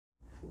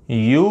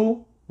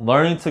You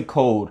learning to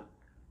code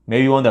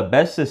may be one of the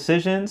best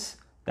decisions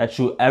that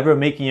you ever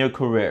make in your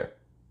career.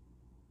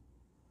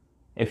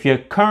 If you're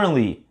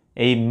currently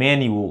a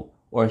manual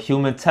or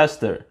human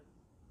tester,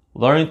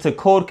 learning to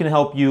code can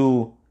help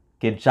you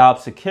get job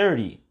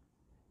security,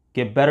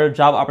 get better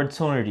job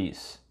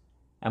opportunities,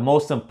 and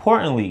most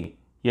importantly,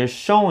 you're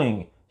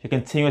showing your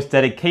continuous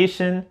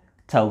dedication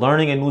to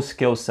learning a new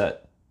skill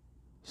set.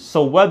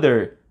 So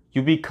whether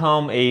you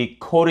become a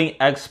coding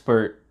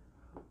expert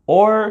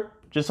or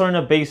just learn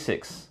the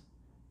basics,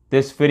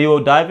 this video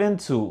will dive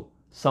into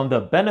some of the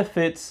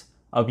benefits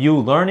of you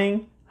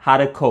learning how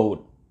to code.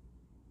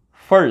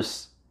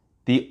 First,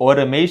 the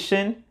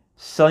automation,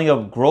 selling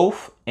of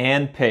growth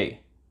and pay.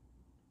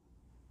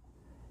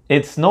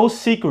 It's no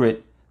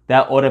secret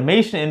that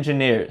automation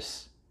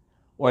engineers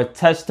or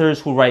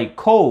testers who write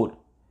code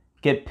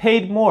get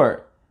paid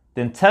more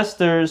than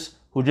testers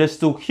who just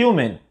do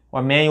human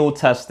or manual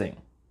testing.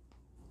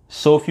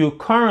 So if you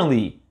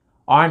currently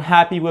aren't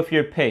happy with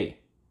your pay,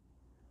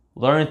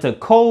 learning to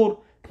code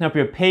can help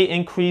your pay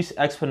increase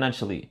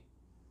exponentially.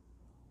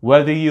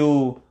 Whether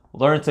you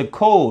learn to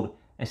code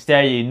and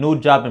start a new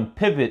job and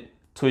pivot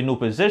to a new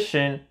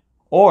position,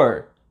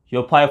 or you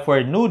apply for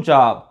a new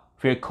job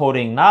for your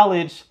coding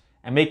knowledge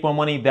and make more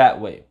money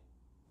that way.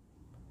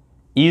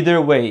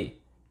 Either way,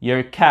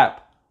 your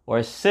cap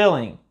or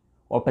ceiling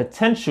or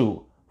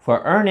potential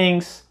for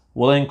earnings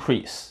will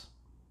increase.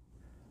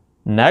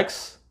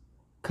 Next,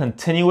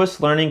 continuous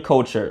learning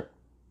culture.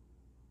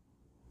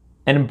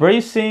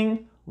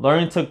 Embracing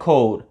learning to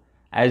code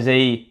as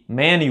a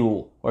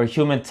manual or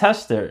human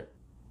tester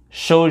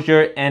shows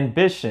your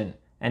ambition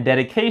and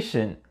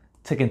dedication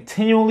to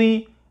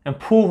continually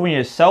improving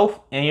yourself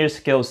and your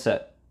skill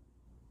set.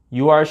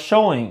 You are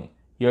showing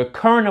your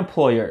current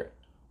employer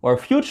or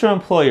future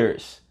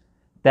employers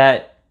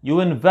that you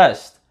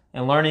invest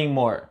in learning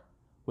more,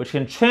 which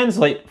can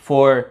translate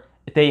for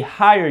if they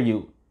hire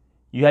you,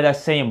 you have that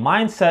same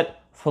mindset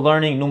for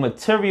learning new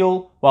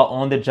material while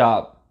on the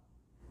job.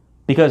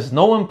 Because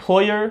no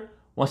employer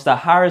wants to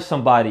hire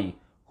somebody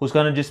who's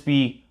going to just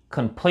be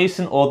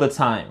complacent all the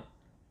time.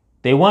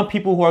 They want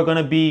people who are going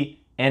to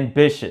be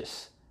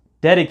ambitious,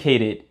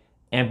 dedicated,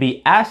 and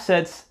be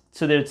assets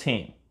to their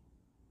team.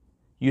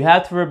 You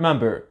have to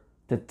remember,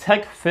 the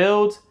tech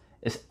field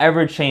is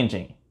ever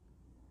changing.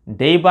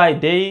 Day by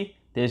day,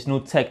 there's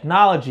new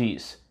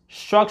technologies,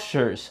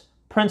 structures,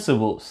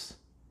 principles.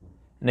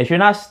 And if you're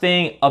not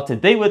staying up to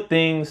date with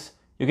things,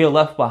 you get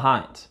left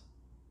behind.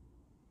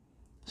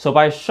 So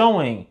by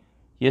showing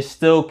you're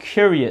still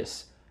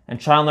curious and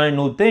trying to learn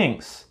new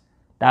things,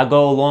 that'll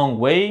go a long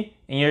way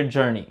in your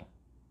journey.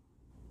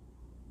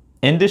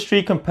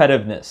 Industry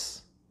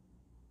competitiveness.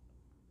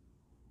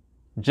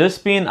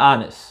 Just being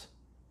honest,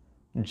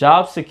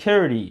 job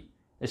security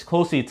is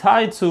closely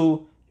tied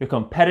to your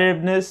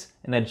competitiveness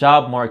in the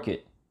job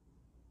market.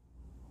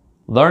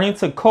 Learning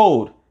to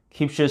code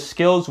keeps your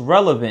skills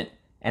relevant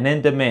and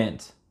in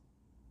demand.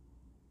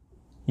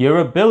 Your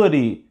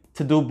ability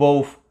to do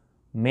both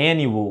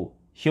manual,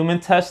 human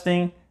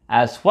testing,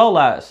 as well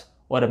as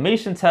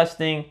automation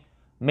testing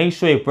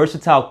makes you a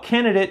versatile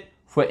candidate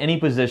for any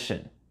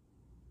position.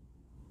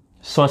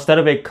 So instead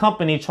of a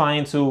company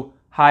trying to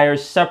hire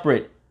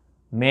separate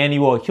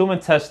manual human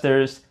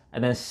testers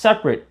and then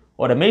separate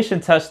automation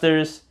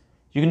testers,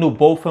 you can do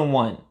both in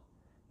one,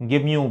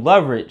 giving you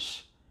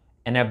leverage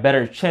and a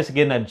better chance of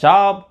getting a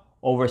job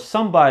over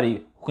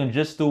somebody who can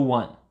just do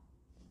one.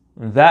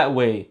 That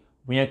way,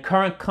 when your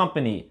current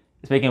company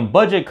is making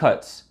budget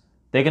cuts,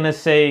 they're going to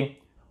say,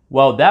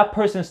 well, that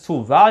person's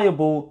too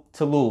valuable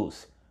to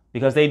lose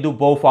because they do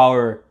both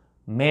our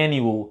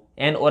manual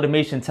and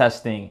automation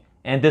testing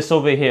and this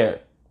over here.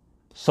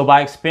 So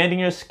by expanding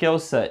your skill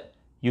set,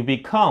 you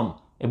become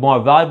a more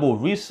valuable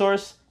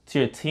resource to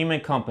your team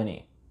and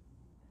company.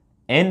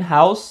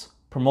 In-house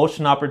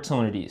promotion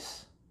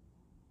opportunities.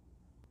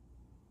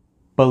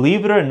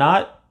 Believe it or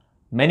not,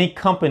 many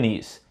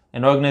companies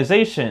and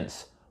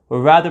organizations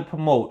would rather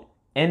promote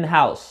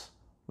in-house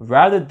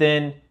rather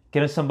than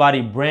getting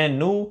somebody brand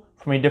new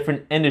from a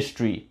different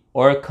industry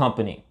or a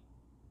company.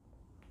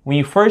 When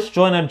you first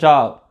join a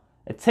job,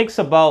 it takes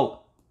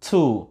about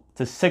 2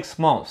 to 6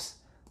 months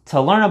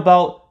to learn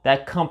about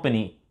that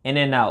company in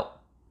and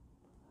out.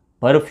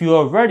 But if you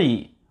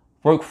already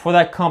work for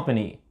that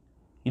company,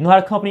 you know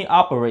how the company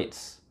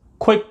operates.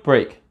 Quick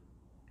break.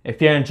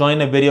 If you're enjoying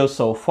the video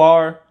so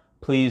far,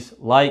 please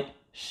like,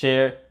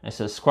 share, and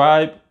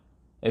subscribe.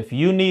 If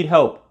you need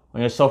help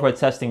on your software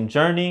testing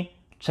journey,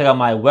 check out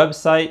my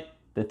website,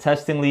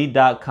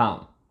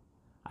 thetestinglead.com.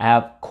 I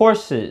have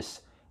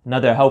courses and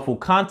other helpful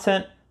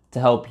content to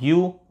help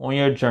you on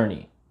your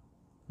journey.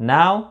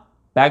 Now,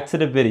 back to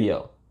the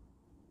video.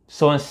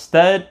 So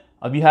instead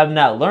of you having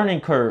that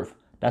learning curve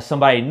that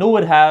somebody new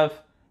would have,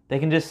 they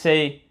can just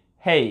say,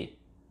 hey,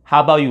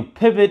 how about you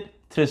pivot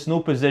to this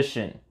new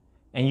position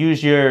and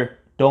use your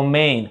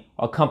domain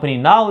or company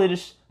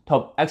knowledge to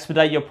help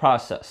expedite your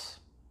process.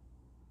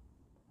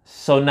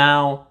 So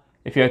now,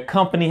 if your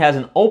company has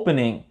an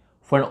opening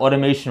for an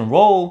automation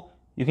role,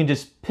 you can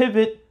just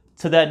pivot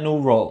to that new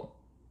role.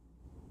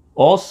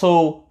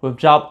 Also, with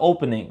job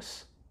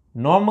openings,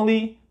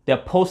 normally they're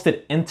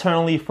posted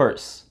internally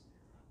first.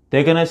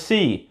 They're gonna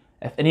see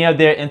if any of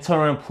their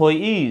internal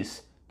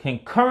employees can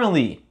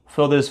currently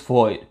fill this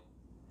void.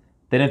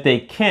 Then if they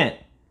can't,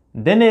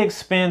 then they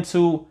expand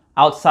to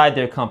outside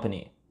their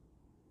company.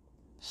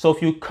 So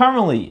if you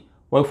currently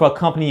work for a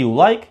company you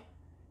like,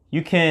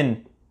 you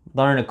can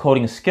learn a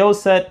coding skill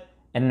set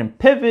and then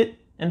pivot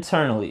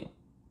internally.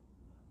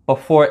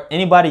 Before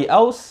anybody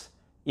else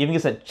even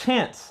gets a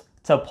chance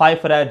to apply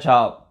for that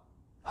job,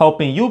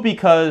 helping you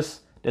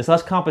because there's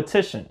less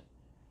competition.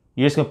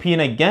 You're just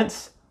competing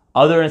against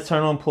other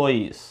internal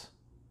employees.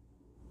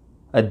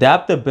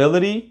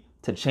 Adaptability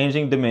to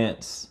changing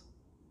demands.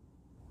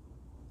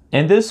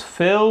 In this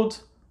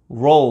field,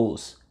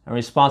 roles and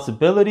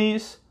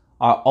responsibilities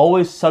are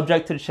always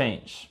subject to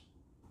change.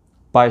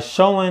 By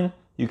showing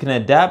you can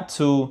adapt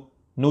to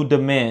new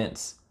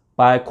demands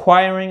by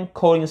acquiring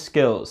coding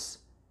skills,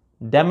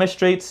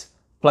 demonstrates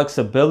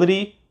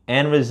flexibility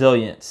and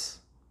resilience.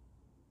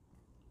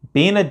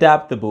 Being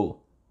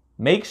adaptable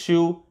makes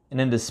you an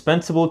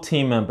indispensable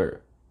team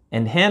member,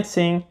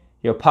 enhancing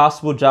your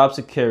possible job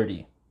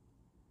security.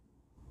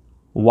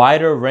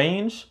 Wider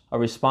range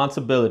of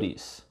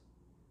responsibilities.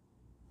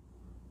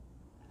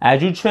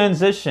 As you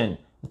transition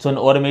into an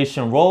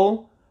automation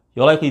role,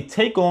 you'll likely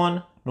take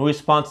on new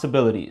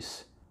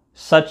responsibilities,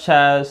 such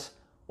as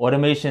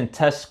automation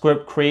test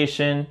script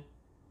creation,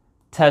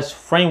 test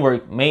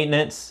framework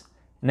maintenance,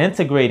 and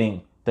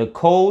integrating the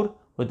code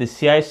with the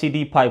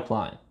CI/CD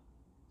pipeline.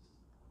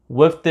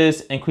 With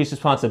this, increased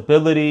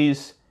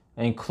responsibilities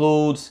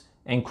includes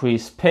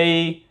increased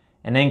pay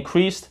and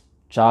increased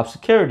job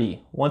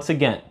security. Once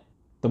again,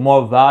 the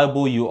more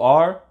valuable you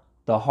are,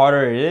 the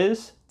harder it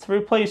is to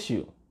replace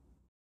you.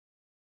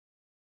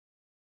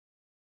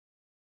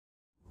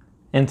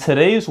 In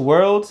today's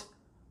world,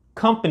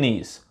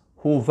 companies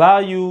who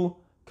value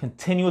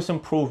continuous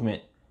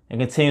improvement and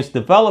continuous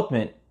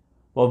development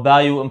will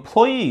value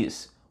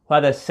employees who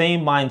have that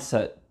same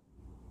mindset.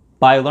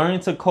 By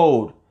learning to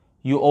code,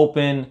 you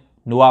open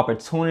new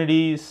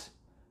opportunities,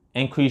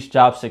 increase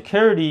job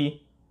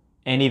security,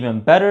 and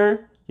even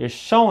better, you're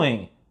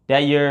showing that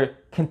you're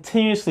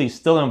continuously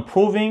still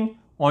improving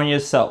on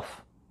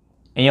yourself.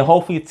 And you'll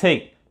hopefully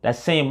take that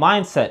same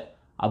mindset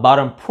about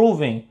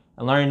improving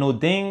and learning new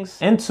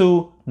things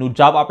into new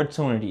job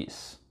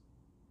opportunities.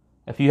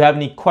 If you have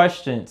any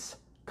questions,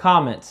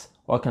 comments,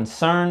 or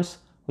concerns,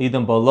 leave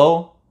them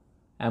below.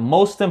 And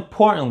most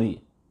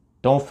importantly,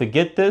 don't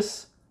forget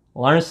this,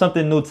 learn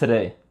something new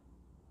today.